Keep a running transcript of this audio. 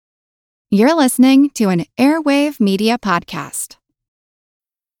You're listening to an Airwave Media Podcast.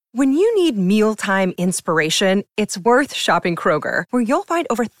 When you need mealtime inspiration, it's worth shopping Kroger, where you'll find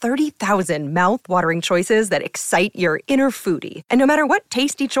over 30,000 mouth-watering choices that excite your inner foodie. And no matter what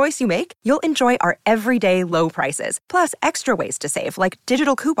tasty choice you make, you'll enjoy our everyday low prices, plus extra ways to save, like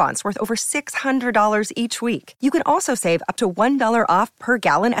digital coupons worth over $600 each week. You can also save up to $1 off per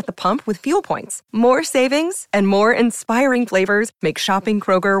gallon at the pump with fuel points. More savings and more inspiring flavors make shopping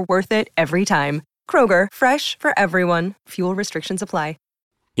Kroger worth it every time. Kroger, fresh for everyone. Fuel restrictions apply.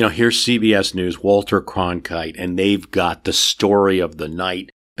 You know, here's CBS News, Walter Cronkite, and they've got the story of the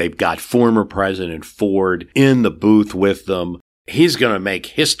night. They've got former President Ford in the booth with them. He's going to make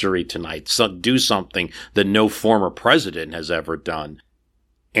history tonight, do something that no former president has ever done.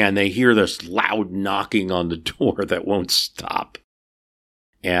 And they hear this loud knocking on the door that won't stop.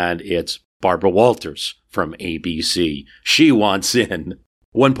 And it's Barbara Walters from ABC. She wants in.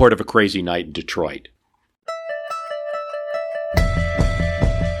 One part of a crazy night in Detroit.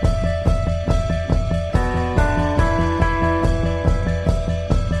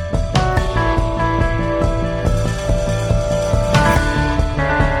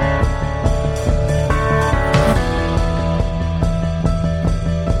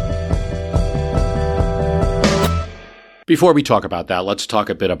 Before we talk about that, let's talk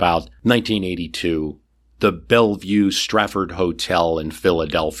a bit about 1982, the Bellevue Stratford Hotel in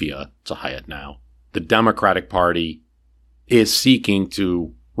Philadelphia. It's a Hyatt now. The Democratic Party is seeking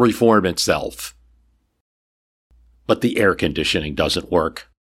to reform itself, but the air conditioning doesn't work.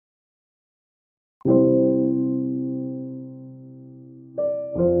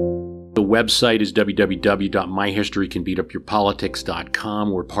 The website is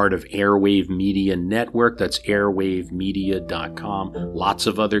www.myhistorycanbeatupyourpolitics.com. We're part of Airwave Media Network. That's airwavemedia.com. Lots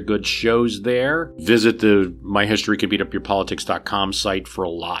of other good shows there. Visit the myhistorycanbeatupyourpolitics.com site for a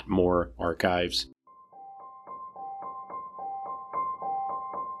lot more archives.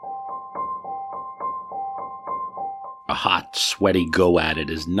 A hot, sweaty go at it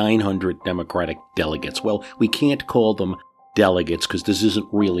is 900 Democratic delegates. Well, we can't call them delegates because this isn't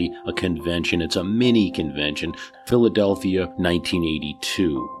really a convention. It's a mini convention. Philadelphia,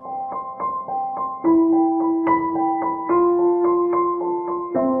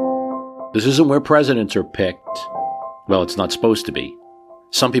 1982. This isn't where presidents are picked. Well, it's not supposed to be.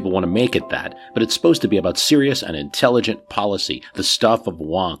 Some people want to make it that, but it's supposed to be about serious and intelligent policy, the stuff of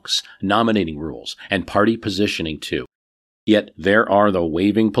wonks, nominating rules, and party positioning too. Yet there are the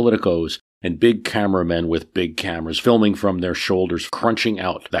waving politicos and big cameramen with big cameras filming from their shoulders, crunching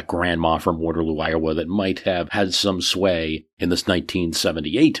out that grandma from Waterloo, Iowa that might have had some sway in this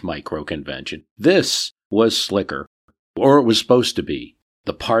 1978 micro-convention. This was slicker, or it was supposed to be.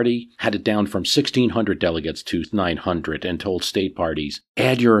 The party had it down from 1,600 delegates to 900 and told state parties,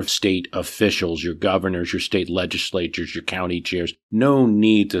 add your state officials, your governors, your state legislatures, your county chairs. No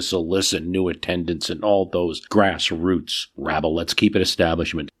need to solicit new attendance and all those grassroots rabble. Let's keep it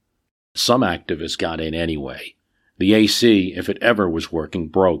establishment. Some activists got in anyway. The AC, if it ever was working,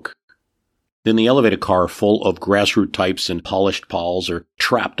 broke. Then the elevator car full of grassroots types and polished pals are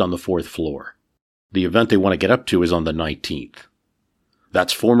trapped on the 4th floor. The event they want to get up to is on the 19th.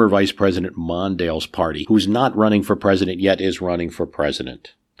 That's former Vice President Mondale's party, who's not running for president yet, is running for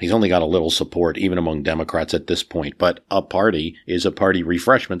president. He's only got a little support, even among Democrats at this point, but a party is a party.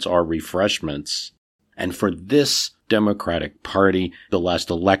 Refreshments are refreshments. And for this Democratic Party, the last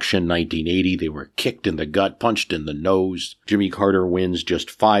election, 1980, they were kicked in the gut, punched in the nose. Jimmy Carter wins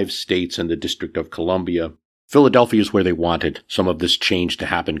just 5 states and the District of Columbia. Philadelphia is where they wanted some of this change to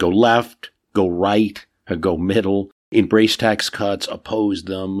happen. Go left, go right, or go middle. Embrace tax cuts, oppose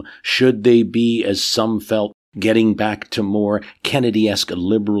them. Should they be, as some felt, getting back to more Kennedy-esque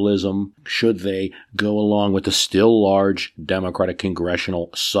liberalism? Should they go along with the still large Democratic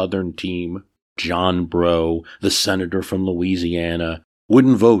congressional Southern team? John Breaux, the senator from Louisiana,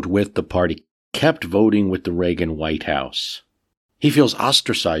 wouldn't vote with the party, kept voting with the Reagan White House. He feels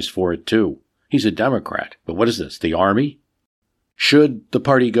ostracized for it, too. He's a Democrat. But what is this, the Army? Should the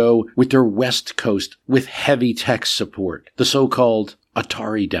party go with their West Coast with heavy tech support, the so-called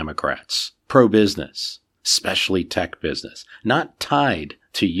Atari Democrats, pro-business, especially tech business, not tied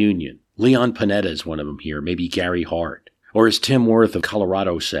to union? Leon Panetta is one of them here, maybe Gary Hart. Or as Tim Wirth of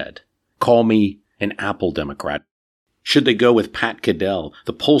Colorado said, call me an Apple Democrat. Should they go with Pat Caddell?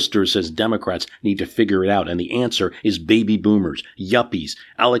 The pollster says Democrats need to figure it out, and the answer is baby boomers, yuppies,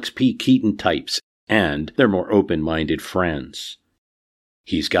 Alex P. Keaton types, and their more open-minded friends.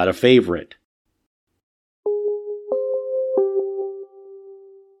 He's got a favorite.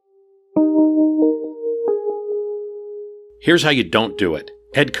 Here's how you don't do it.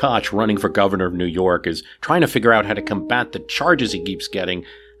 Ed Koch, running for governor of New York, is trying to figure out how to combat the charges he keeps getting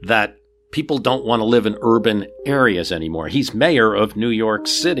that people don't want to live in urban areas anymore. He's mayor of New York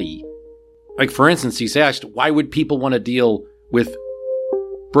City. Like, for instance, he's asked, why would people want to deal with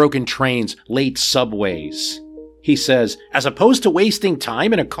broken trains, late subways? He says, as opposed to wasting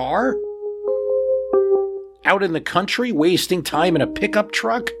time in a car? Out in the country, wasting time in a pickup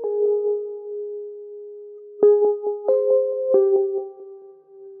truck?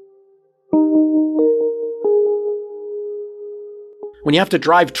 When you have to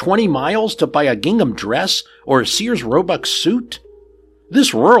drive 20 miles to buy a gingham dress or a Sears Roebuck suit?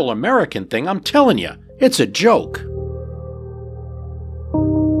 This rural American thing, I'm telling you, it's a joke.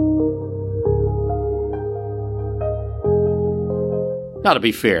 Now, to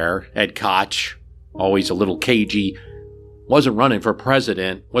be fair, Ed Koch, always a little cagey, wasn't running for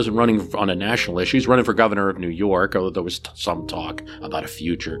president, wasn't running on a national issue. He's running for governor of New York, although there was some talk about a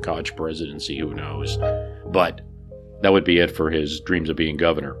future Koch presidency, who knows. But that would be it for his dreams of being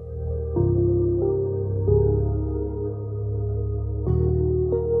governor.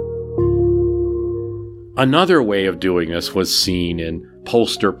 Another way of doing this was seen in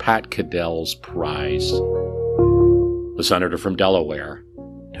pollster Pat Caddell's prize, the senator from Delaware,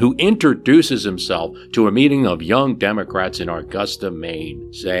 who introduces himself to a meeting of young Democrats in Augusta,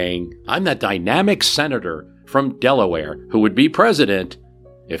 Maine, saying, I'm that dynamic senator from Delaware who would be president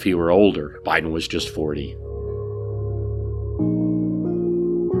if he were older. Biden was just 40.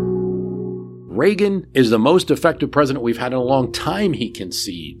 Reagan is the most effective president we've had in a long time, he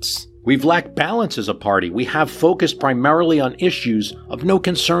concedes. We've lacked balance as a party. We have focused primarily on issues of no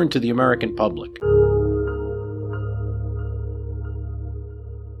concern to the American public.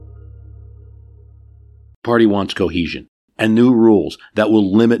 Party wants cohesion and new rules that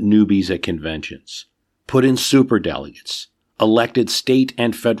will limit newbies at conventions. Put in superdelegates, elected state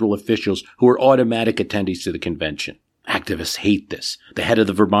and federal officials who are automatic attendees to the convention. Activists hate this. The head of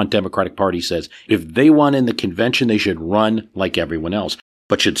the Vermont Democratic Party says if they want in the convention, they should run like everyone else.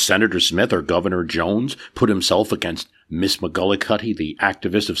 But should Senator Smith or Governor Jones put himself against Miss McGullicuddy, the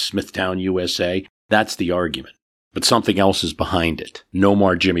activist of Smithtown, USA? That's the argument. But something else is behind it. No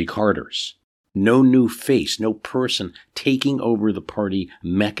more Jimmy Carters. No new face, no person taking over the party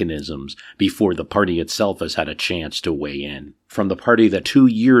mechanisms before the party itself has had a chance to weigh in. From the party that 2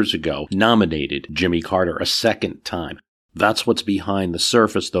 years ago nominated Jimmy Carter a second time. That's what's behind the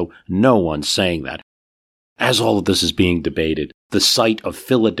surface, though no one's saying that. As all of this is being debated, the sight of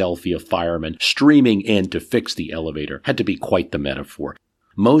Philadelphia firemen streaming in to fix the elevator had to be quite the metaphor.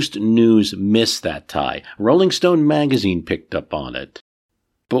 Most news missed that tie. Rolling Stone magazine picked up on it.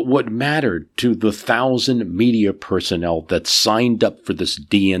 But what mattered to the 1,000 media personnel that signed up for this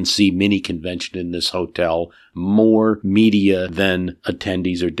DNC mini convention in this hotel, more media than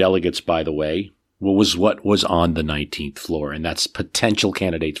attendees or delegates, by the way, was what was on the 19th floor, and that's potential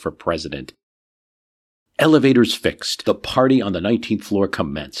candidates for president. Elevators fixed. The party on the 19th floor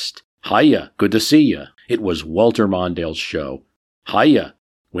commenced. Hiya, good to see ya. It was Walter Mondale's show. Hiya,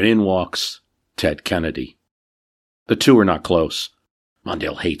 when in walks Ted Kennedy. The two are not close.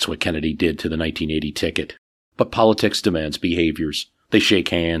 Mondale hates what Kennedy did to the 1980 ticket. But politics demands behaviors. They shake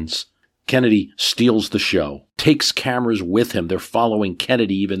hands. Kennedy steals the show, takes cameras with him. They're following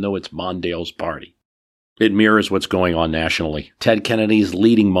Kennedy even though it's Mondale's party. It mirrors what's going on nationally. Ted Kennedy is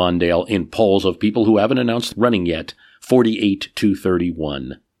leading Mondale in polls of people who haven't announced running yet,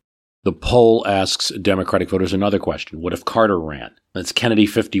 48-31. The poll asks Democratic voters another question. What if Carter ran? That's Kennedy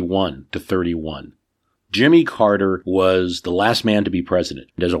 51-31. Jimmy Carter was the last man to be president.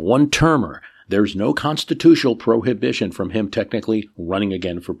 As a one-termer, there's no constitutional prohibition from him technically running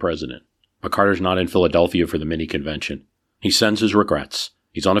again for president. But Carter's not in Philadelphia for the mini-convention. He sends his regrets.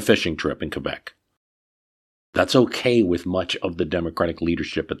 He's on a fishing trip in Quebec. That's okay with much of the Democratic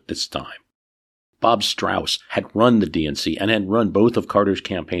leadership at this time. Bob Strauss had run the DNC and had run both of Carter's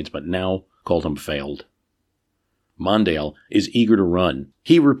campaigns, but now called him failed. Mondale is eager to run.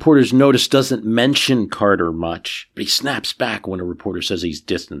 He, reporters notice, doesn't mention Carter much, but he snaps back when a reporter says he's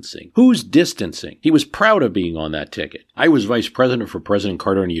distancing. Who's distancing? He was proud of being on that ticket. I was vice president for President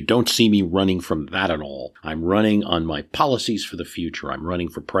Carter, and you don't see me running from that at all. I'm running on my policies for the future. I'm running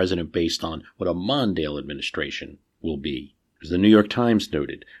for president based on what a Mondale administration will be. As the New York Times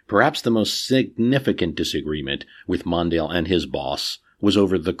noted, perhaps the most significant disagreement with Mondale and his boss was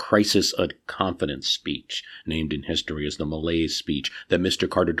over the crisis of confidence speech, named in history as the malaise speech that Mr.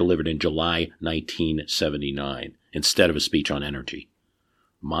 Carter delivered in July 1979, instead of a speech on energy.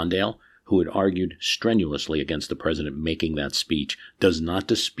 Mondale, who had argued strenuously against the president making that speech, does not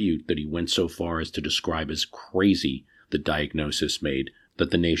dispute that he went so far as to describe as crazy the diagnosis made that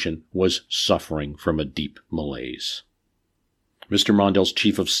the nation was suffering from a deep malaise. Mr. Mondale's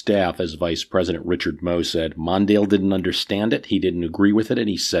chief of staff as Vice President Richard Moe said, Mondale didn't understand it, he didn't agree with it, and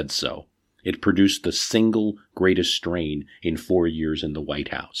he said so. It produced the single greatest strain in 4 years in the White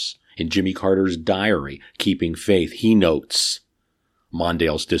House. In Jimmy Carter's diary, Keeping Faith, he notes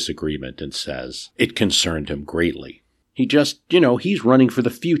Mondale's disagreement and says it concerned him greatly. He just, he's running for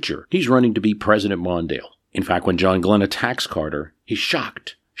the future. He's running to be President Mondale. In fact, when John Glenn attacks Carter, he's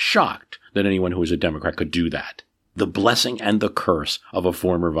shocked that anyone who was a Democrat could do that. The blessing and the curse of a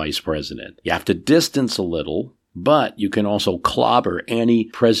former vice president. You have to distance a little, but you can also clobber any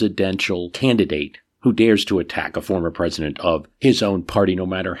presidential candidate who dares to attack a former president of his own party, no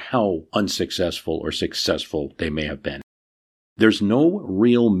matter how unsuccessful or successful they may have been. There's no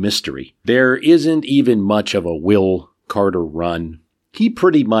real mystery. There isn't even much of a will Carter run. He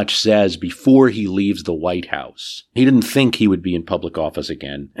pretty much says before he leaves the White House, he didn't think he would be in public office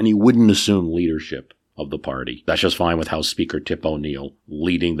again, and he wouldn't assume leadership of the party. That's just fine with House Speaker Tip O'Neill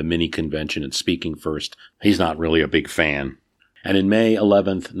leading the mini convention and speaking first. He's not really a big fan. And in May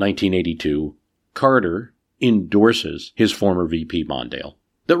 11th, 1982, Carter endorses his former VP Mondale.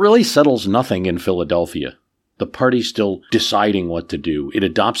 That really settles nothing in Philadelphia. The party's still deciding what to do. It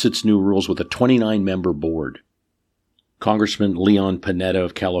adopts its new rules with a 29-member board. Congressman Leon Panetta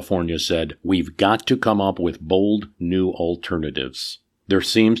of California said, "We've got to come up with bold new alternatives. There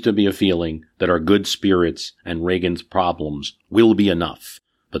seems to be a feeling that our good spirits and Reagan's problems will be enough,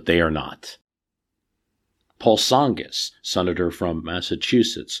 but they are not." Paul Tsongas, senator from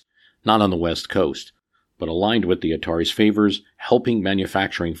Massachusetts, not on the West Coast, but aligned with the Ataris, favors helping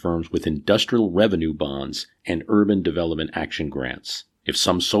manufacturing firms with industrial revenue bonds and urban development action grants. If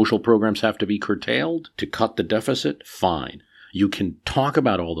some social programs have to be curtailed to cut the deficit, fine. You can talk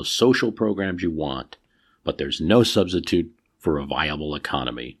about all the social programs you want, but there's no substitute for a viable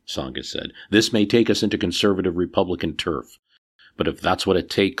economy, Tsongas said. This may take us into conservative Republican turf, but if that's what it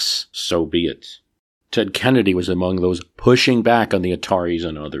takes, so be it. Ted Kennedy was among those pushing back on the Ataris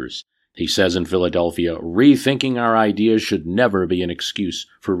and others. He says in Philadelphia, "Rethinking our ideas should never be an excuse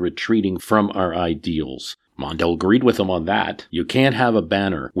for retreating from our ideals." Mondale agreed with him on that. You can't have a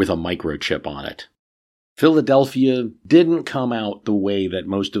banner with a microchip on it. Philadelphia didn't come out the way that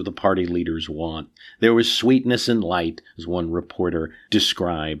most of the party leaders want. There was sweetness and light, as one reporter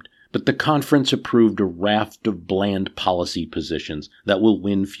described, but the conference approved a raft of bland policy positions that will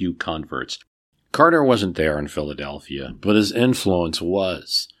win few converts. Carter wasn't there in Philadelphia, but his influence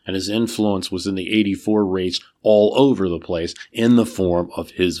was. And his influence was in the 84 race all over the place in the form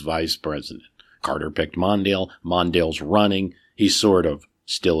of his vice president. Carter picked Mondale. Mondale's running. He's sort of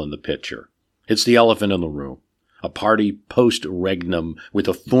still in the picture. It's the elephant in the room. A party post-Regnum with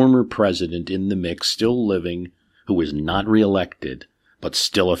a former president in the mix still living who was not reelected, but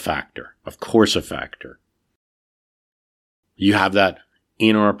still a factor. Of course a factor. You have that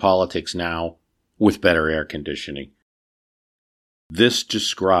in our politics now with better air conditioning. This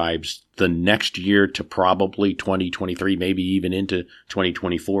describes the next year to probably 2023, maybe even into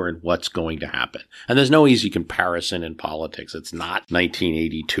 2024, and what's going to happen. And there's no easy comparison in politics. It's not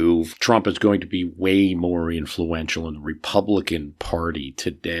 1982. Trump is going to be way more influential in the Republican Party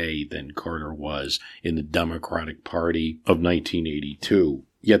today than Carter was in the Democratic Party of 1982.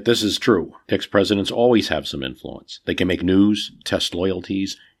 Yet this is true. Ex-presidents always have some influence. They can make news, test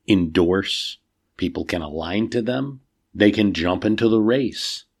loyalties, endorse. People can align to them. They can jump into the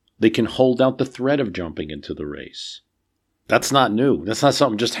race. They can hold out the threat of jumping into the race. That's not new. That's not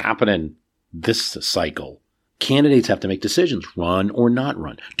something just happening this cycle. Candidates have to make decisions, run or not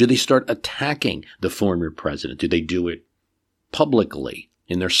run. Do they start attacking the former president? Do they do it publicly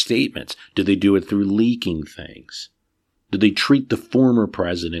in their statements? Do they do it through leaking things? Do they treat the former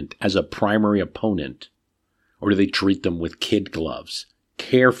president as a primary opponent? Or do they treat them with kid gloves,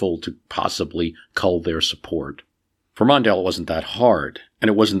 careful to possibly cull their support? For Mondale, it wasn't that hard, and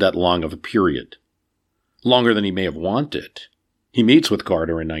it wasn't that long of a period. Longer than he may have wanted. He meets with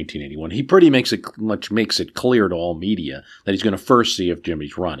Carter in 1981. He pretty makes it clear to all media that he's going to first see if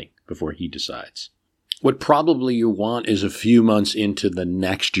Jimmy's running before he decides. What probably you want is a few months into the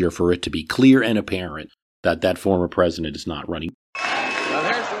next year for it to be clear and apparent that that former president is not running.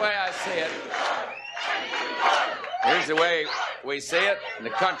 Well, here's the way I see it. Here's the way we see it, and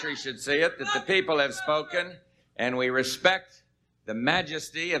the country should see it, that the people have spoken, and we respect the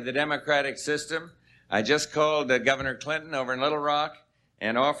majesty of the democratic system. I just called Governor Clinton over in Little Rock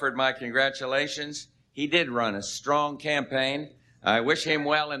and offered my congratulations. He did run a strong campaign. I wish him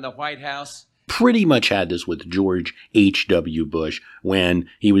well in the White House. Pretty much had this with George H.W. Bush when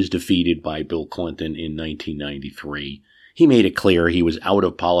he was defeated by Bill Clinton in 1993. He made it clear he was out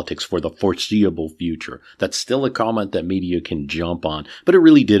of politics for the foreseeable future. That's still a comment that media can jump on, but it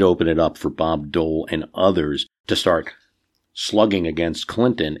really did open it up for Bob Dole and others to start slugging against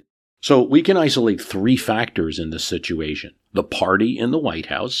Clinton. So we can isolate three factors in this situation. The party in the White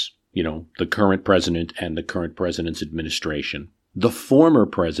House, the current president and the current president's administration. The former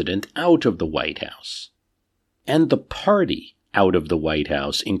president out of the White House. And the party out of the White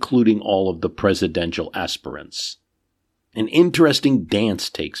House, including all of the presidential aspirants. An interesting dance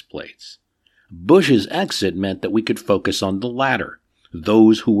takes place. Bush's exit meant that we could focus on the latter,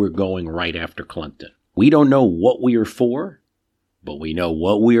 those who were going right after Clinton. We don't know what we are for, but we know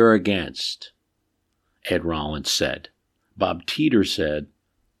what we are against, Ed Rollins said. Bob Teeter said,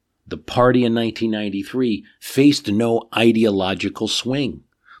 the party in 1993 faced no ideological swing.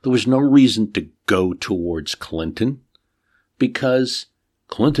 There was no reason to go towards Clinton because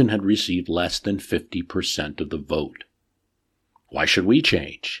Clinton had received less than 50% of the vote. Why should we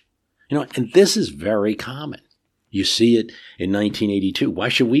change? And this is very common. You see it in 1982. Why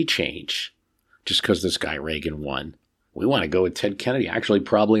should we change? Just because this guy Reagan won. We want to go with Ted Kennedy. Actually,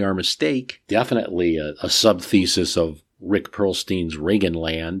 probably our mistake. Definitely a sub-thesis of Rick Perlstein's Reagan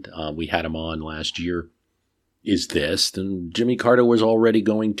Land. We had him on last year. Is this. And Jimmy Carter was already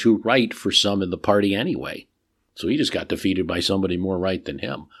going too right for some in the party anyway. So he just got defeated by somebody more right than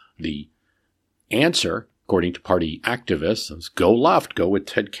him. The answer, according to party activists, is go left, go with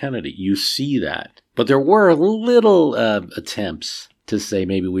Ted Kennedy. You see that. But there were little attempts to say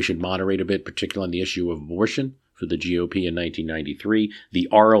maybe we should moderate a bit, particularly on the issue of abortion for the GOP in 1993. The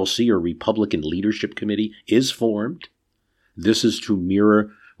RLC, or Republican Leadership Committee, is formed. This is to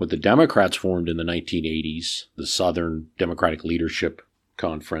mirror what the Democrats formed in the 1980s, the Southern Democratic Leadership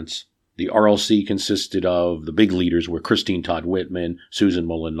Conference. The RLC consisted of the big leaders were Christine Todd Whitman, Susan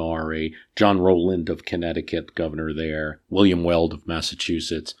Molinari, John Rowland of Connecticut, governor there, William Weld of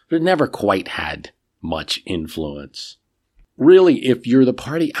Massachusetts, but never quite had much influence. Really, if you're the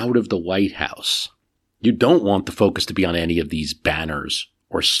party out of the White House, you don't want the focus to be on any of these banners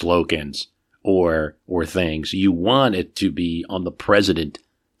or slogans or things. You want it to be on the president,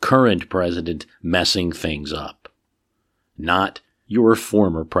 current president, messing things up, not your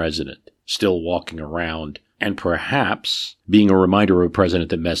former president still walking around and perhaps being a reminder of a president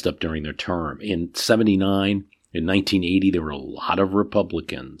that messed up during their term. In 79, in 1980, there were a lot of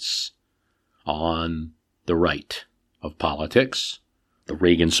Republicans on the right of politics, the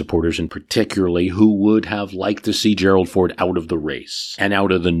Reagan supporters in particularly, who would have liked to see Gerald Ford out of the race and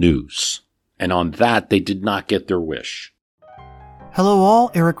out of the news. And on that, they did not get their wish. Hello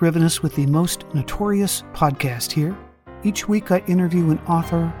all, Eric Rivenes with the Most Notorious podcast here. Each week I interview an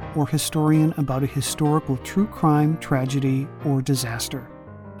author or historian about a historical true crime, tragedy, or disaster.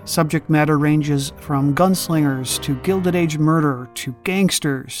 Subject matter ranges from gunslingers to Gilded Age murder to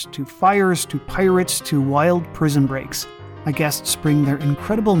gangsters to fires to pirates to wild prison breaks. My guests bring their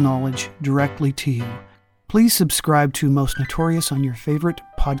incredible knowledge directly to you. Please subscribe to Most Notorious on your favorite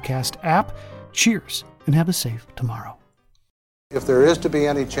podcast app. Cheers, and have a safe tomorrow. If there is to be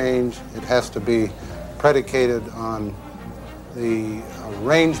any change, it has to be predicated on the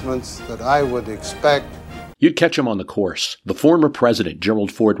arrangements that I would expect. You'd catch him on the course. The former president,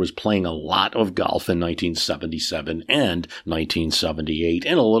 Gerald Ford, was playing a lot of golf in 1977 and 1978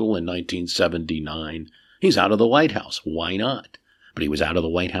 and a little in 1979. He's out of the White House. Why not? But he was out of the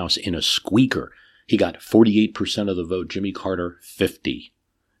White House in a squeaker. He got 48% of the vote. Jimmy Carter, 50%.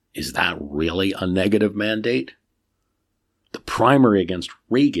 Is that really a negative mandate? The primary against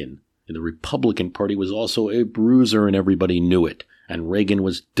Reagan in the Republican Party was also a bruiser, and everybody knew it. And Reagan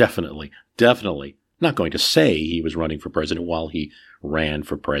was definitely not going to say he was running for president while he ran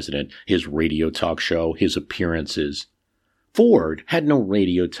for president. His radio talk show, his appearances. Ford had no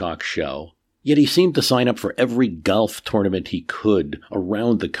radio talk show, yet he seemed to sign up for every golf tournament he could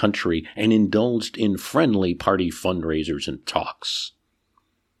around the country and indulged in friendly party fundraisers and talks.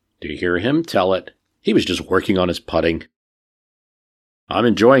 Do you hear him tell it? He was just working on his putting. I'm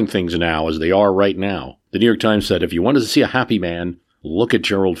enjoying things now as they are right now. The New York Times said, if you wanted to see a happy man, look at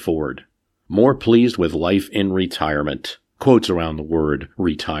Gerald Ford. More pleased with life in retirement, quotes around the word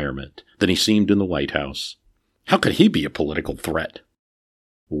retirement, than he seemed in the White House. How could he be a political threat?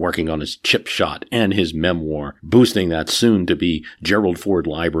 Working on his chip shot and his memoir, boosting that soon-to-be Gerald Ford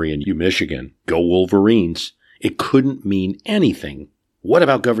Library in Michigan. Go Wolverines. It couldn't mean anything. What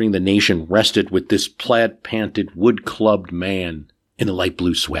about governing the nation rested with this plaid-panted, wood-clubbed man in a light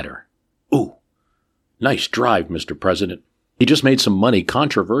blue sweater? Ooh, nice drive, Mr. President. He just made some money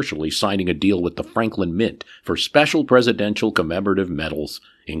controversially signing a deal with the Franklin Mint for special presidential commemorative medals,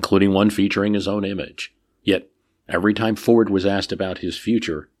 including one featuring his own image. Yet, Every time Ford was asked about his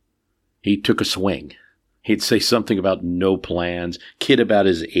future, he took a swing. He'd say something about no plans, kid about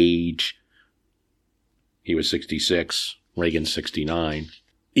his age. He was 66, Reagan 69.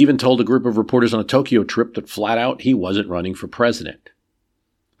 Even told a group of reporters on a Tokyo trip that flat out he wasn't running for president.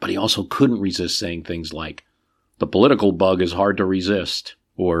 But he also couldn't resist saying things like, "The political bug is hard to resist,"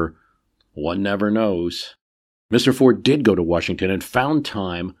 or "One never knows." Mr. Ford did go to Washington and found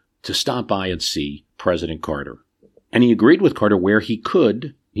time to stop by and see President Carter. And he agreed with Carter where he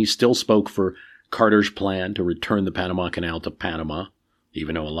could. He still spoke for Carter's plan to return the Panama Canal to Panama,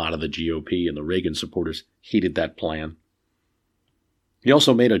 even though a lot of the GOP and the Reagan supporters hated that plan. He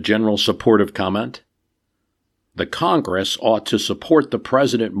also made a general supportive comment. The Congress ought to support the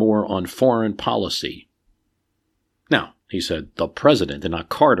president more on foreign policy. Now, he said the president and not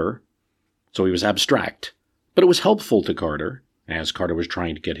Carter, so he was abstract. But it was helpful to Carter, as Carter was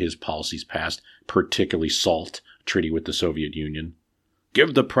trying to get his policies passed, particularly SALT, treaty with the Soviet Union.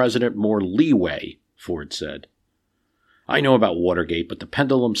 Give the president more leeway, Ford said. I know about Watergate, but the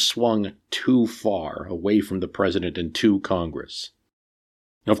pendulum swung too far away from the president and to Congress.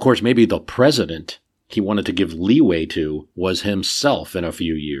 Of course, maybe the president he wanted to give leeway to was himself in a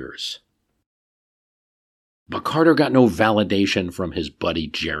few years. But Carter got no validation from his buddy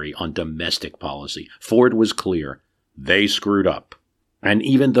Jerry on domestic policy. Ford was clear. They screwed up. And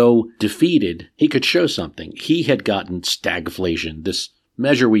even though defeated, he could show something. He had gotten stagflation, this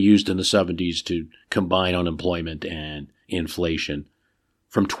measure we used in the 70s to combine unemployment and inflation,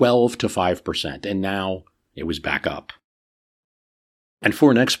 from 12 to 5%, and now it was back up. And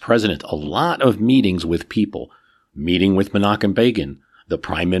for an ex-president, a lot of meetings with people, meeting with Menachem Begin, the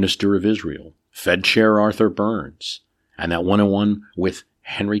Prime Minister of Israel, Fed Chair Arthur Burns, and that one-on-one with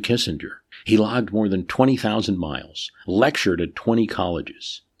Henry Kissinger. He logged more than 20,000 miles, lectured at 20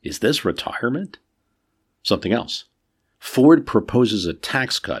 colleges. Is this retirement? Something else. Ford proposes a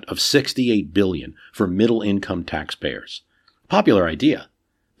tax cut of $68 billion for middle-income taxpayers. Popular idea,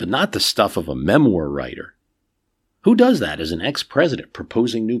 but not the stuff of a memoir writer. Who does that as an ex-president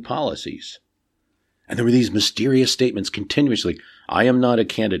proposing new policies? And there were these mysterious statements continuously. I am not a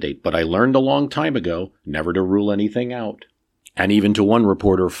candidate, but I learned a long time ago never to rule anything out. And even to one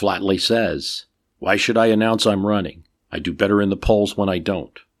reporter flatly says, why should I announce I'm running? I do better in the polls when I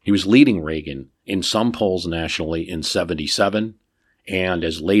don't. He was leading Reagan in some polls nationally in 77, and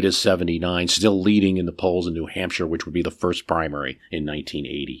as late as 79, still leading in the polls in New Hampshire, which would be the first primary in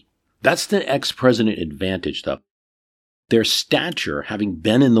 1980. That's the ex-president advantage, though. Their stature, having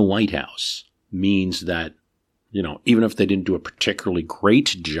been in the White House, means that, even if they didn't do a particularly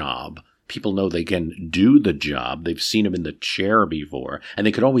great job, people know they can do the job. They've seen him in the chair before, and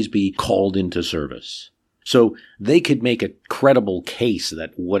they could always be called into service. So they could make a credible case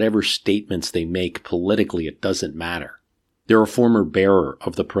that whatever statements they make politically, it doesn't matter. They're a former bearer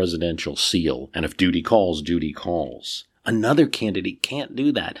of the presidential seal, and if duty calls, duty calls. Another candidate can't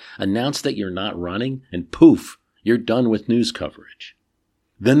do that. Announce that you're not running, and poof, you're done with news coverage.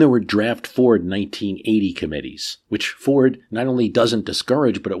 Then there were Draft Ford 1980 committees, which Ford not only doesn't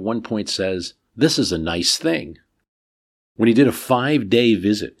discourage, but at one point says, this is a nice thing. When he did a 5-day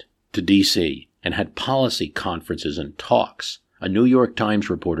visit to D.C., and had policy conferences and talks, a New York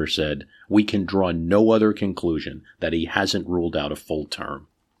Times reporter said, we can draw no other conclusion that he hasn't ruled out a full term.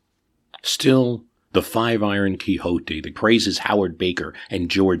 Still, the Five-Iron Quixote that praises Howard Baker and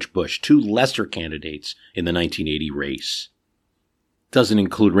George Bush, two lesser candidates in the 1980 race. Doesn't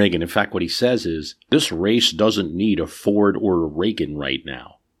include Reagan. In fact, what he says is, this race doesn't need a Ford or a Reagan right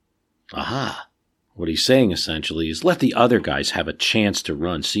now. Aha! What he's saying essentially is let the other guys have a chance to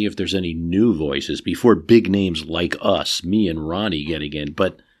run, see if there's any new voices before big names like us, me and Ronnie, getting in.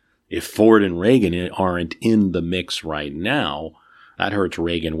 But if Ford and Reagan aren't in the mix right now, that hurts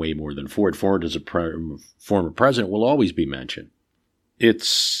Reagan way more than Ford. Ford as a former president will always be mentioned. It's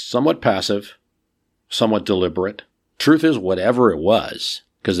somewhat passive, somewhat deliberate. Truth is, whatever it was,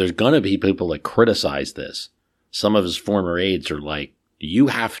 because there's going to be people that criticize this. Some of his former aides are like, you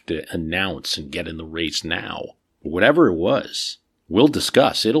have to announce and get in the race now. Whatever it was, we'll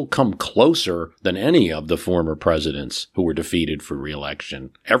discuss. It'll come closer than any of the former presidents who were defeated for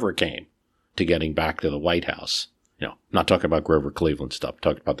re-election ever came to getting back to the White House. Not talking about Grover Cleveland stuff,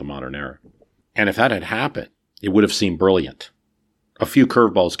 talking about the modern era. And if that had happened, it would have seemed brilliant. A few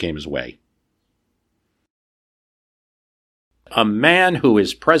curveballs came his way. A man who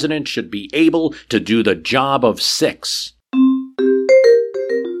is president should be able to do the job of 6.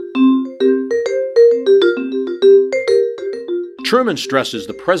 Truman stresses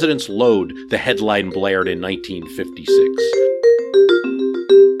the president's load, the headline blared in 1956.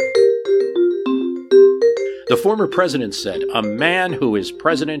 The former president said, "A man who is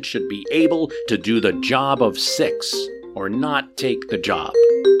president should be able to do the job of 6 or not take the job."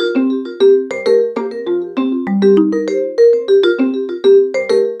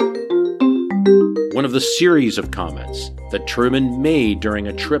 One of the series of comments that Truman made during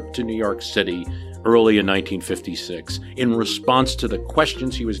a trip to New York City early in 1956 in response to the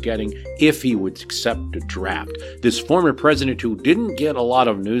questions he was getting if he would accept a draft. This former president, who didn't get a lot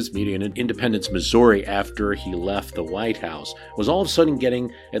of news media in Independence, Missouri after he left the White House, was all of a sudden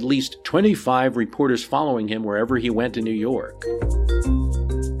getting at least 25 reporters following him wherever he went in New York.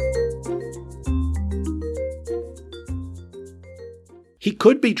 He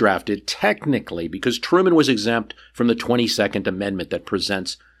could be drafted technically because Truman was exempt from the 22nd Amendment that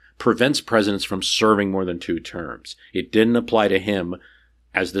prevents presidents from serving more than 2 terms. It didn't apply to him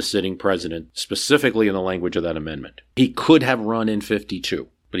as the sitting president, specifically in the language of that amendment. He could have run in 52,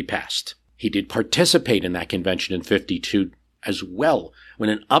 but he passed. He did participate in that convention in 52 as well,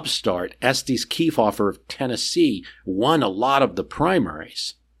 when an upstart, Estes Kefauver of Tennessee, won a lot of the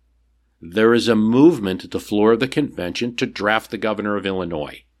primaries. There is a movement at the floor of the convention to draft the governor of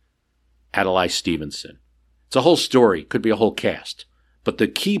Illinois, Adlai Stevenson. It's a whole story, could be a whole cast. But the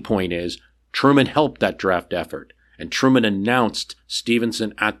key point is, Truman helped that draft effort, and Truman announced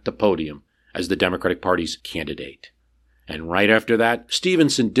Stevenson at the podium as the Democratic Party's candidate. And right after that,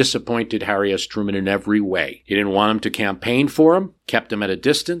 Stevenson disappointed Harry S. Truman in every way. He didn't want him to campaign for him, kept him at a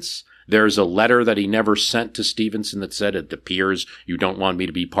distance. There's a letter that he never sent to Stevenson that said, "It appears you don't want me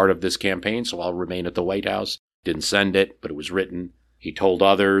to be part of this campaign, so I'll remain at the White House." Didn't send it, but it was written. He told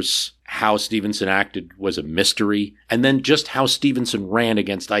others how Stevenson acted was a mystery, and then just how Stevenson ran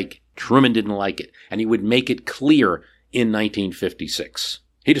against Ike. Truman didn't like it, and he would make it clear in 1956.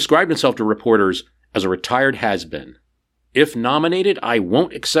 He described himself to reporters as a retired has-been. "If nominated, I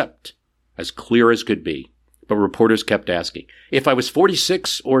won't accept," as clear as could be. But reporters kept asking, if I was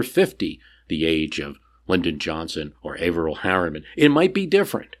 46 or 50, the age of Lyndon Johnson or Averell Harriman, it might be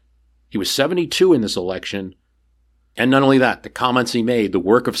different. He was 72 in this election. And not only that, the comments he made, the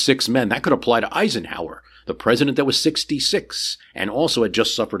work of 6 men, that could apply to Eisenhower, the president that was 66 and also had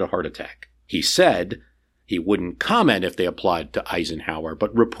just suffered a heart attack. He said he wouldn't comment if they applied to Eisenhower,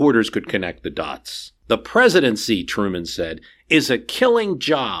 but reporters could connect the dots. "The presidency," Truman said, "is a killing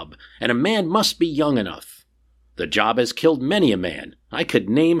job, and a man must be young enough. The job has killed many a man. I could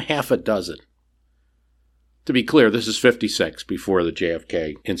name half a dozen." To be clear, this is 56, before the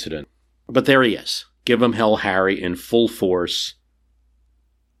JFK incident. But there he is. Give him hell, Harry, in full force.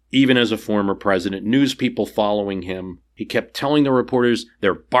 Even as a former president, news people following him. He kept telling the reporters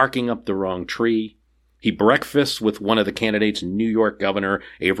they're barking up the wrong tree. He breakfasts with one of the candidates, New York Governor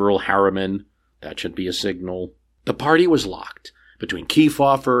Averell Harriman. That should be a signal. The party was locked between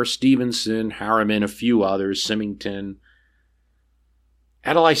Kefauver, Stevenson, Harriman, a few others, Symington.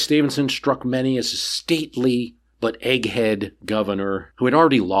 Adlai Stevenson struck many as a stately but egghead governor who had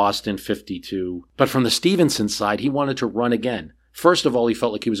already lost in 52. But from the Stevenson side, he wanted to run again. First of all, he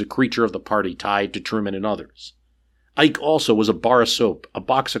felt like he was a creature of the party tied to Truman and others. Ike also was a bar of soap, a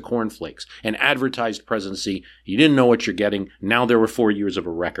box of cornflakes, an advertised presidency. You didn't know what you're getting. Now there were 4 years of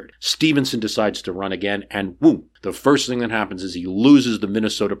a record. Stevenson decides to run again, and whoom, the first thing that happens is he loses the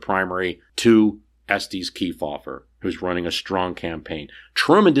Minnesota primary to Estes Kefauver, who's running a strong campaign.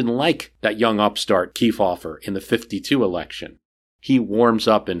 Truman didn't like that young upstart Kefauver in the 52 election. He warms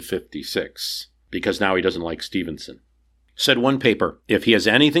up in 56 because now he doesn't like Stevenson. Said one paper, if he has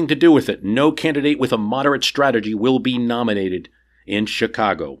anything to do with it, no candidate with a moderate strategy will be nominated in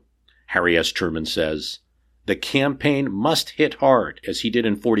Chicago. Harry S. Truman says, the campaign must hit hard, as he did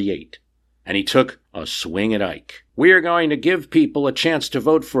in 48. And he took a swing at Ike. We are going to give people a chance to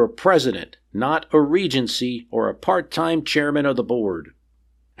vote for a president, not a regency or a part-time chairman of the board.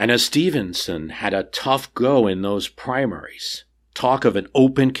 And as Stevenson had a tough go in those primaries, talk of an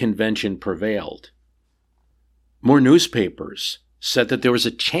open convention prevailed. More newspapers said that there was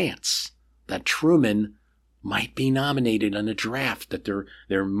a chance that Truman might be nominated on a draft, that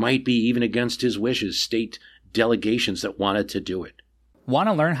there might be, even against his wishes, state delegations that wanted to do it. Want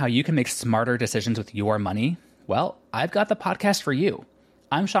to learn how you can make smarter decisions with your money? Well, I've got the podcast for you.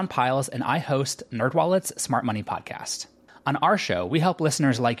 I'm Sean Piles, and I host NerdWallet's Smart Money Podcast. On our show, we help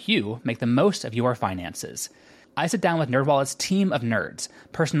listeners like you make the most of your finances. I sit down with NerdWallet's team of nerds,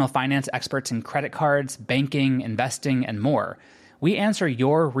 personal finance experts in credit cards, banking, investing, and more. We answer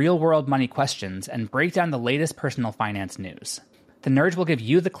your real-world money questions and break down the latest personal finance news. The nerds will give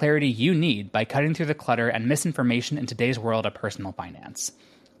you the clarity you need by cutting through the clutter and misinformation in today's world of personal finance.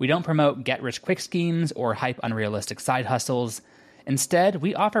 We don't promote get-rich-quick schemes or hype unrealistic side hustles. Instead,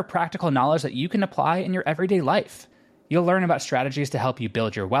 we offer practical knowledge that you can apply in your everyday life. You'll learn about strategies to help you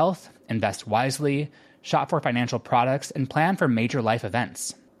build your wealth, invest wisely, shop for financial products, and plan for major life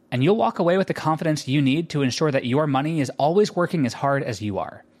events. And you'll walk away with the confidence you need to ensure that your money is always working as hard as you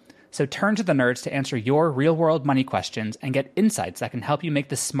are. So turn to the nerds to answer your real-world money questions and get insights that can help you make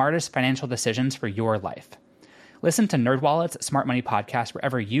the smartest financial decisions for your life. Listen to NerdWallet's Smart Money Podcast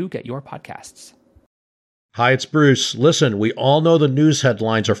wherever you get your podcasts. Hi, it's Bruce. Listen, we all know the news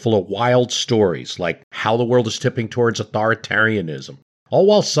headlines are full of wild stories, like how the world is tipping towards authoritarianism, all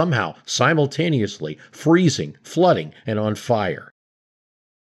while somehow, simultaneously, freezing, flooding, and on fire.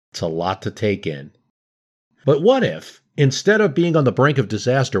 It's a lot to take in. But what if, instead of being on the brink of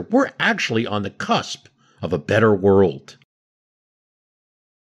disaster, we're actually on the cusp of a better world?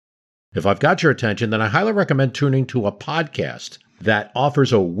 If I've got your attention, then I highly recommend tuning to a podcast that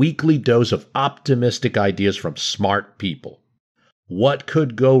offers a weekly dose of optimistic ideas from smart people. What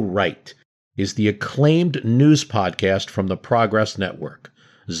Could Go Right is the acclaimed news podcast from the Progress Network.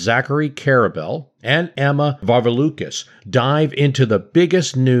 Zachary Karabell and Emma Varvaloucas dive into the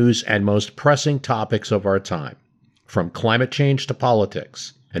biggest news and most pressing topics of our time, from climate change to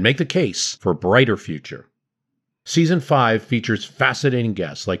politics, and make the case for a brighter future. Season 5 features fascinating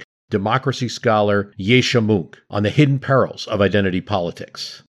guests like democracy scholar Yesha Mounk on the hidden perils of identity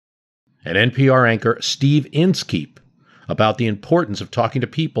politics, and NPR anchor Steve Inskeep about the importance of talking to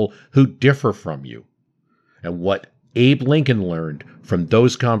people who differ from you, and what Abe Lincoln learned from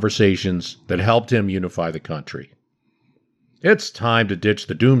those conversations that helped him unify the country. It's time to ditch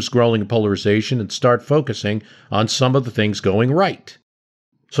the doom-scrolling and polarization and start focusing on some of the things going right.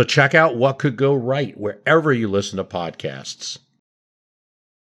 So check out What Could Go Right wherever you listen to podcasts.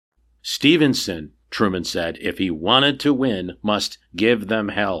 Stevenson, Truman said, if he wanted to win, must give them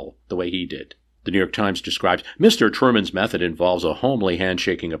hell the way he did. The New York Times describes Mr. Truman's method involves a homely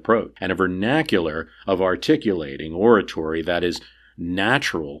handshaking approach and a vernacular of articulating oratory that is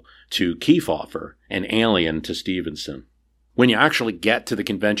natural to Kefauver and alien to Stevenson. When you actually get to the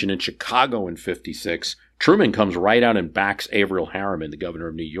convention in Chicago in 1956, Truman comes right out and backs Averell Harriman, the governor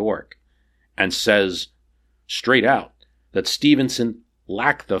of New York, and says straight out that Stevenson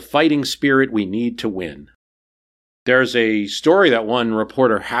lacked the fighting spirit we need to win. There's a story that one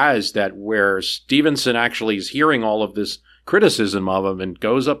reporter has that where Stevenson actually is hearing all of this criticism of him and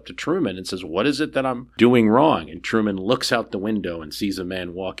goes up to Truman and says, "What is it that I'm doing wrong?" And Truman looks out the window and sees a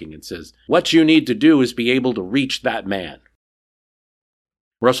man walking and says, "What you need to do is be able to reach that man."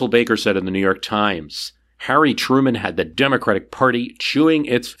 Russell Baker said in the New York Times, Harry Truman had the Democratic Party chewing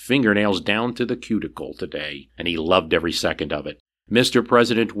its fingernails down to the cuticle today, and he loved every second of it. Mr.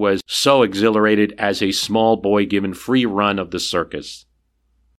 President was so exhilarated as a small boy given free run of the circus.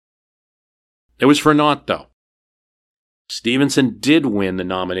 It was for naught, though. Stevenson did win the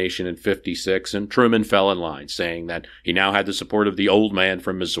nomination in 1956, and Truman fell in line, saying that he now had the support of the old man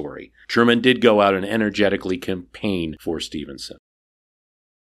from Missouri. Truman did go out and energetically campaign for Stevenson.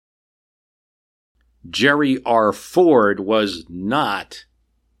 Jerry R. Ford was not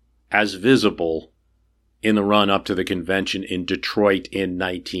as visible in the run-up to the convention in Detroit in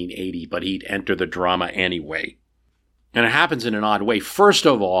 1980, but he'd enter the drama anyway. And it happens in an odd way. First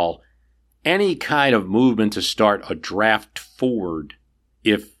of all, any kind of movement to start a draft Ford,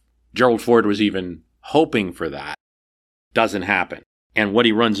 if Gerald Ford was even hoping for that, doesn't happen. And what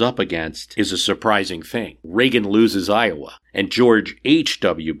he runs up against is a surprising thing. Reagan loses Iowa, and George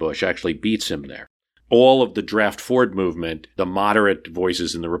H.W. Bush actually beats him there. All of the draft Ford movement, the moderate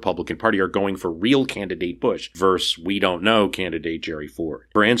voices in the Republican Party are going for real candidate Bush versus we don't know candidate Jerry Ford.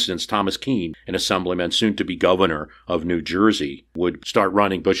 For instance, Thomas Keane, an assemblyman soon to be governor of New Jersey, would start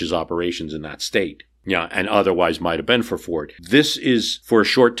running Bush's operations in that state. Yeah, and otherwise might have been for Ford. This is, for a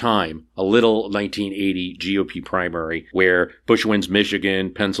short time, a little 1980 GOP primary where Bush wins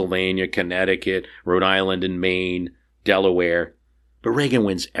Michigan, Pennsylvania, Connecticut, Rhode Island and Maine, Delaware. But Reagan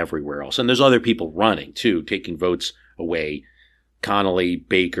wins everywhere else. And there's other people running, too, taking votes away. Connolly,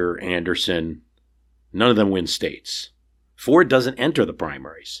 Baker, Anderson. None of them win states. Ford doesn't enter the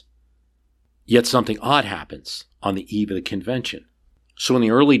primaries. Yet something odd happens on the eve of the convention. So in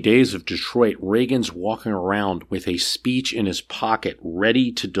the early days of Detroit, Reagan's walking around with a speech in his pocket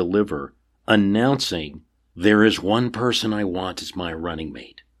ready to deliver, announcing, "There is one person I want as my running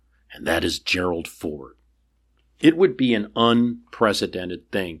mate, and that is Gerald Ford." It would be an unprecedented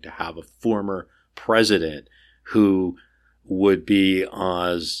thing to have a former president who would be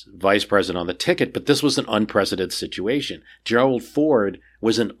as vice president on the ticket, but this was an unprecedented situation. Gerald Ford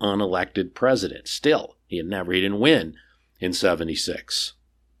was an unelected president still. He didn't win in 1976.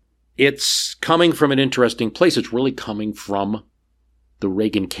 It's coming from an interesting place. It's really coming from the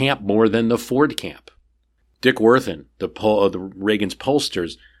Reagan camp more than the Ford camp. Dick Worthen, the Reagan's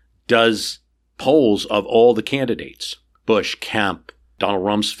pollsters, does polls of all the candidates. Bush, Kemp, Donald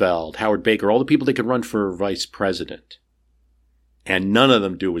Rumsfeld, Howard Baker, all the people that could run for vice president. And none of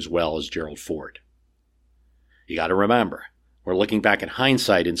them do as well as Gerald Ford. You got to remember, we're looking back in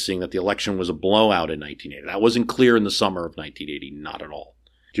hindsight and seeing that the election was a blowout in 1980. That wasn't clear in the summer of 1980, not at all.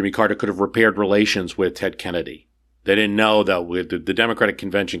 Jimmy Carter could have repaired relations with Ted Kennedy. They didn't know that the Democratic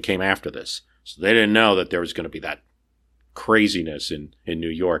Convention came after this. So they didn't know that there was going to be that craziness in New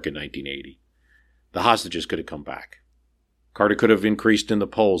York in 1980. The hostages could have come back. Carter could have increased in the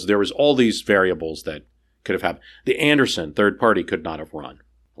polls. There was all these variables that could have happened. The Anderson third party could not have run.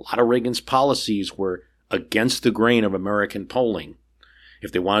 A lot of Reagan's policies were against the grain of American polling.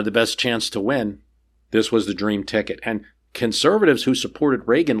 If they wanted the best chance to win, this was the dream ticket. And conservatives who supported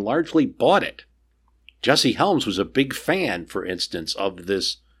Reagan largely bought it. Jesse Helms was a big fan, for instance, of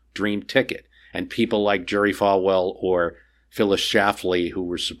this dream ticket. And people like Jerry Falwell or Phyllis Schlafly, who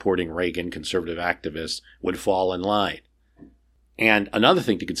were supporting Reagan, conservative activists, would fall in line. And another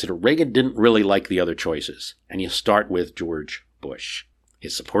thing to consider, Reagan didn't really like the other choices. And you start with George Bush.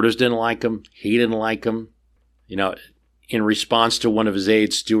 His supporters didn't like him. He didn't like him. You know, in response to one of his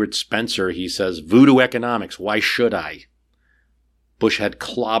aides, Stuart Spencer, he says, "Voodoo economics, why should I?" Bush had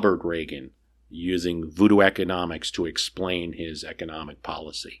clobbered Reagan using voodoo economics to explain his economic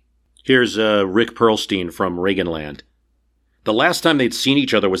policy. Here's Rick Perlstein from Reaganland. The last time they'd seen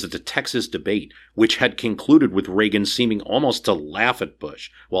each other was at the Texas debate, which had concluded with Reagan seeming almost to laugh at Bush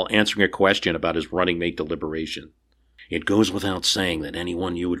while answering a question about his running mate deliberation. It goes without saying that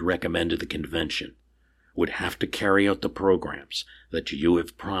anyone you would recommend to the convention would have to carry out the programs that you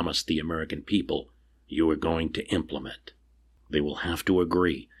have promised the American people you are going to implement. They will have to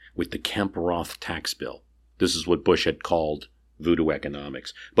agree with the Kemp-Roth tax bill. This is what Bush had called voodoo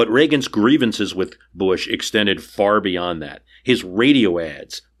economics. But Reagan's grievances with Bush extended far beyond that. His radio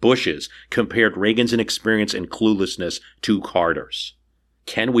ads, Bush's, compared Reagan's inexperience and cluelessness to Carter's.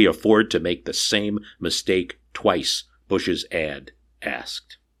 Can we afford to make the same mistake twice? Bush's ad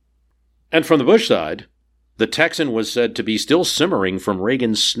asked. And from the Bush side, the Texan was said to be still simmering from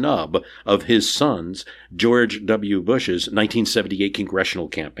Reagan's snub of his son's, George W. Bush's, 1978 congressional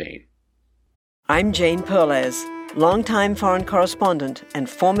campaign. I'm Jane Perlez, longtime foreign correspondent and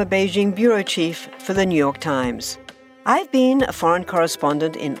former Beijing bureau chief for the New York Times. I've been a foreign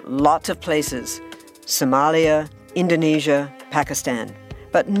correspondent in lots of places: Somalia, Indonesia, Pakistan,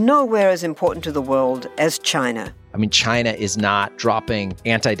 but nowhere as important to the world as China. I mean, China is not dropping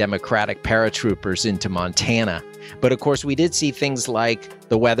anti-democratic paratroopers into Montana. But of course, we did see things like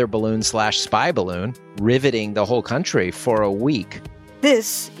the weather balloon/spy balloon riveting the whole country for a week.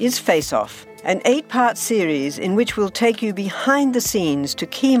 This is Face Off, an 8-part series in which we'll take you behind the scenes to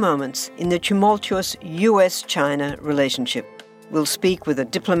key moments in the tumultuous U.S.-China relationship. We'll speak with a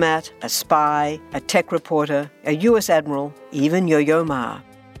diplomat, a spy, a tech reporter, a U.S. admiral, even Yo-Yo Ma.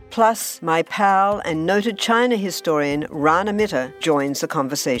 Plus, my pal and noted China historian Rana Mitter joins the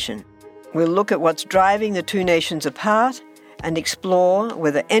conversation. We'll look at what's driving the two nations apart and explore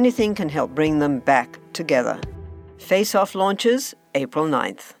whether anything can help bring them back together. Face Off launches April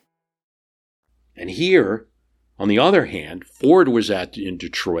 9th. And here, on the other hand, Ford was in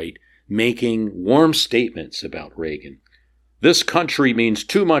Detroit making warm statements about Reagan. This country means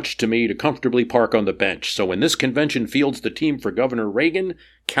too much to me to comfortably park on the bench, so when this convention fields the team for Governor Reagan,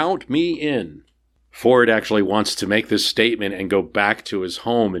 count me in. Ford actually wants to make this statement and go back to his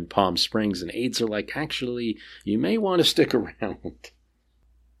home in Palm Springs, and aides are like, actually, you may want to stick around.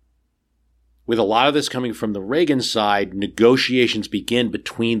 With a lot of this coming from the Reagan side, negotiations begin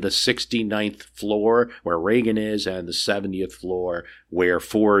between the 69th floor, where Reagan is, and the 70th floor, where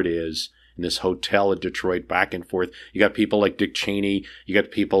Ford is, in this hotel in Detroit, back and forth. You got people like Dick Cheney. You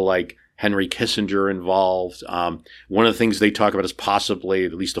got people like Henry Kissinger involved. One of the things they talk about is possibly,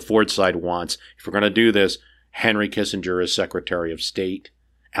 at least the Ford side wants, if we're going to do this, Henry Kissinger as Secretary of State,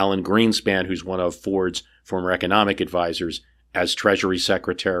 Alan Greenspan, who's one of Ford's former economic advisors, as Treasury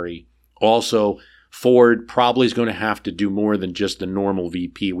Secretary. Also, Ford probably is going to have to do more than just the normal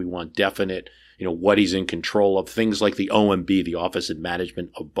VP. We want definite, what he's in control of. Things like the OMB, the Office of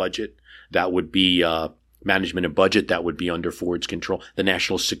Management of Budget, that would be management and budget, that would be under Ford's control. The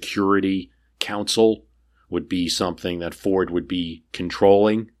National Security Council would be something that Ford would be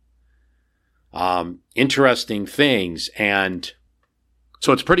controlling. Interesting things. And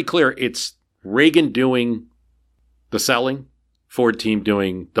so it's pretty clear it's Reagan doing the selling, Ford team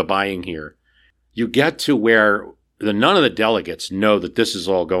doing the buying here. You get to where none of the delegates know that this is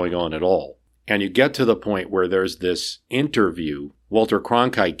all going on at all. And you get to the point where there's this interview Walter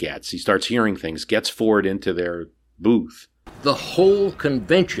Cronkite gets. He starts hearing things, gets Ford into their booth. The whole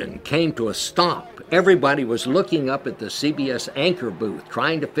convention came to a stop. Everybody was looking up at the CBS anchor booth,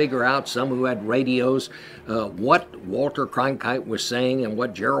 trying to figure out, some who had radios, what Walter Cronkite was saying and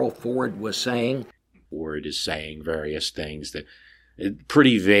what Gerald Ford was saying. Ford is saying various things that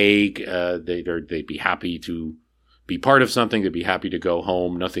pretty vague. They'd be happy to be part of something. They'd be happy to go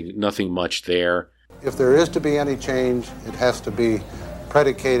home. Nothing much there. If there is to be any change, it has to be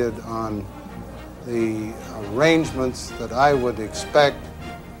predicated on the arrangements that I would expect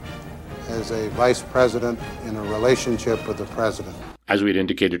as a vice president in a relationship with the president. As we'd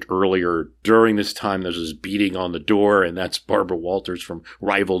indicated earlier, during this time, there's this beating on the door, and that's Barbara Walters from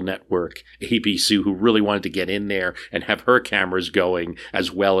rival network ABC, who really wanted to get in there and have her cameras going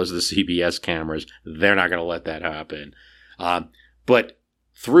as well as the CBS cameras. They're not going to let that happen. But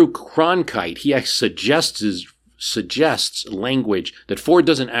through Cronkite, he suggests language that Ford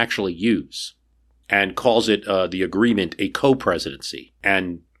doesn't actually use and calls it the agreement a co-presidency.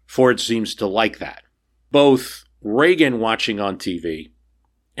 And Ford seems to like that. Both Reagan watching on TV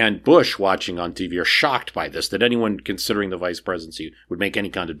and Bush watching on TV are shocked by this, that anyone considering the vice presidency would make any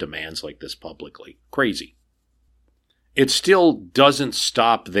kind of demands like this publicly. Crazy. It still doesn't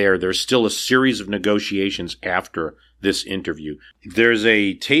stop there. There's still a series of negotiations after this interview. There's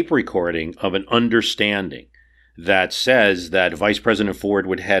a tape recording of an understanding that says that Vice President Ford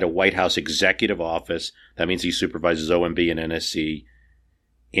would head a White House executive office. That means he supervises OMB and NSC,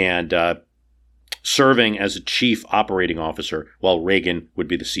 and serving as a chief operating officer while Reagan would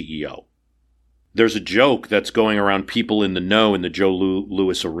be the CEO. There's a joke that's going around people in the know in the Joe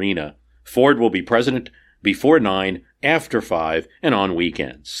Louis arena. Ford will be president before 9, after 5, and on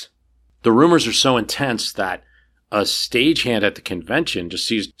weekends. The rumors are so intense that a stagehand at the convention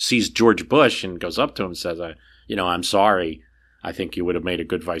just sees George Bush and goes up to him and says, I'm sorry. I think you would have made a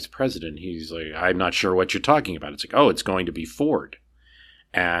good vice president. He's like, I'm not sure what you're talking about. It's like, oh, it's going to be Ford.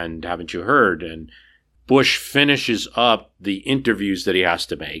 And haven't you heard? And Bush finishes up the interviews that he has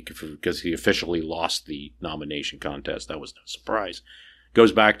to make because he officially lost the nomination contest. That was no surprise.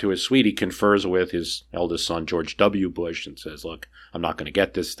 Goes back to his suite. He confers with his eldest son, George W. Bush, and says, look, I'm not going to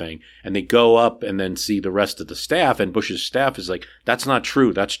get this thing. And they go up and then see the rest of the staff. And Bush's staff is like, that's not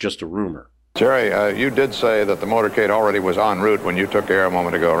true. That's just a rumor. Jerry, you did say that the motorcade already was en route when you took air a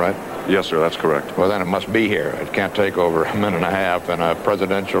moment ago, right? Yes, sir, that's correct. Well, then it must be here. It can't take over a minute and a half in a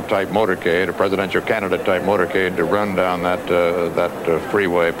presidential-type motorcade, a presidential candidate-type motorcade to run down that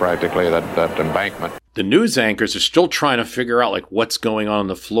freeway, practically, that embankment. The news anchors are still trying to figure out what's going on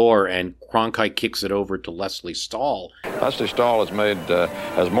the floor, and Cronkite kicks it over to Lesley Stahl. Lesley Stahl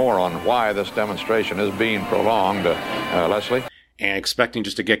has more on why this demonstration is being prolonged. Lesley? And expecting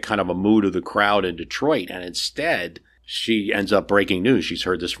just to get kind of a mood of the crowd in Detroit. And instead, she ends up breaking news. She's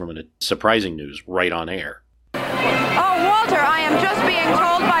heard this from a surprising news right on air. Oh, Walter, I am just being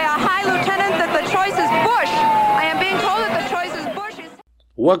told by a high lieutenant that the choice is Bush. I am being told that the choice is Bush.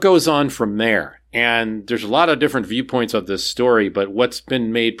 What goes on from there? And there's a lot of different viewpoints of this story, but what's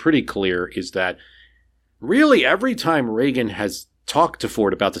been made pretty clear is that really every time Reagan has talked to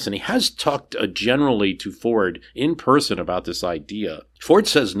Ford about this, and he has talked generally to Ford in person about this idea, Ford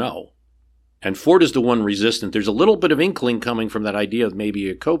says no. And Ford is the one resistant. There's a little bit of inkling coming from that idea of maybe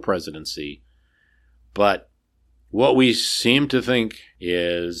a co-presidency. But what we seem to think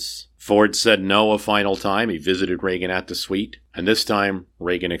is Ford said no a final time. He visited Reagan at the suite, and this time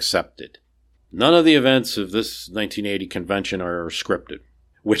Reagan accepted. None of the events of this 1980 convention are scripted,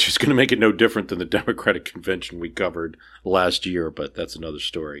 which is going to make it no different than the Democratic convention we covered last year, but that's another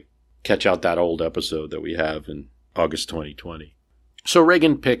story. Catch out that old episode that we have in August 2020. So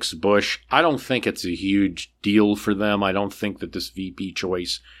Reagan picks Bush. I don't think it's a huge deal for them. I don't think that this VP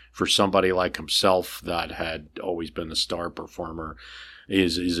choice for somebody like himself that had always been the star performer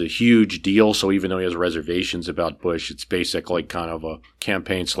is a huge deal. So even though he has reservations about Bush, it's basically kind of a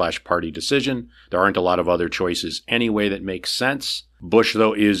campaign/party decision. There aren't a lot of other choices anyway that make sense. Bush,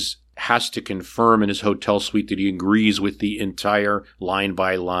 though, has to confirm in his hotel suite that he agrees with the entire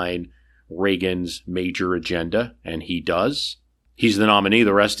line-by-line Reagan's major agenda, and he does. He's the nominee.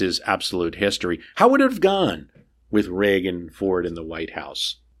 The rest is absolute history. How would it have gone with Reagan Ford in the White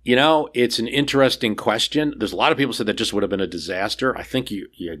House? It's an interesting question. There's a lot of people said that just would have been a disaster. I think you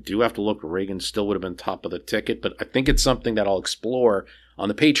do have to look. Reagan still would have been top of the ticket, but I think it's something that I'll explore on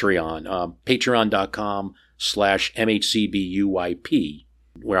the Patreon, patreon.com/MHCBUYP,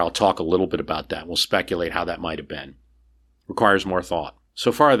 where I'll talk a little bit about that. We'll speculate how that might have been. Requires more thought.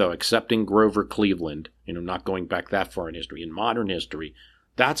 So far, though, accepting Grover Cleveland, not going back that far in history, in modern history,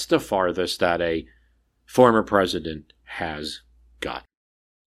 That's the farthest that a former president has got.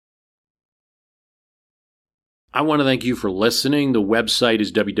 I want to thank you for listening. The website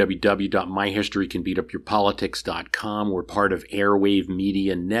is www.myhistorycanbeatupyourpolitics.com. We're part of Airwave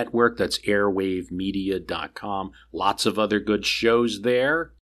Media Network. That's airwavemedia.com. Lots of other good shows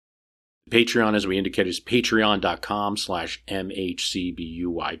there. Patreon, as we indicated, is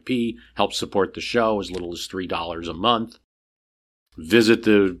patreon.com/MHCBUYP. Help support the show as little as $3 a month. Visit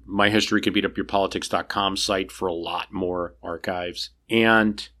the myhistorycanbeatupyourpolitics.com site for a lot more archives.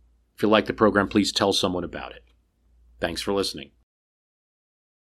 And if you like the program, please tell someone about it. Thanks for listening.